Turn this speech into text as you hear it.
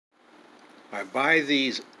I buy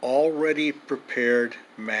these already prepared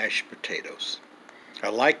mashed potatoes. I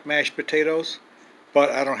like mashed potatoes, but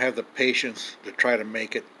I don't have the patience to try to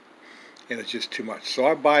make it, and it's just too much. So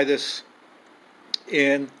I buy this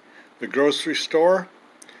in the grocery store,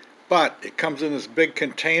 but it comes in this big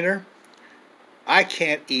container. I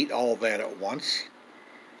can't eat all that at once,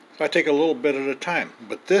 so I take a little bit at a time.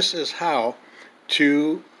 But this is how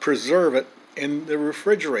to preserve it in the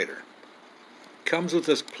refrigerator. It comes with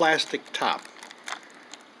this plastic top.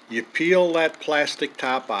 You peel that plastic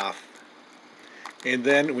top off, and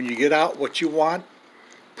then when you get out what you want,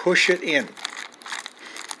 push it in.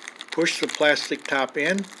 Push the plastic top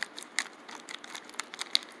in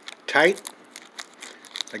tight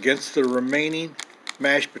against the remaining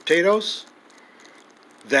mashed potatoes.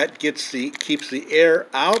 That keeps the air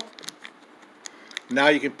out. Now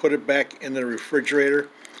you can put it back in the refrigerator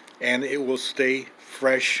and it will stay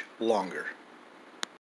fresh longer.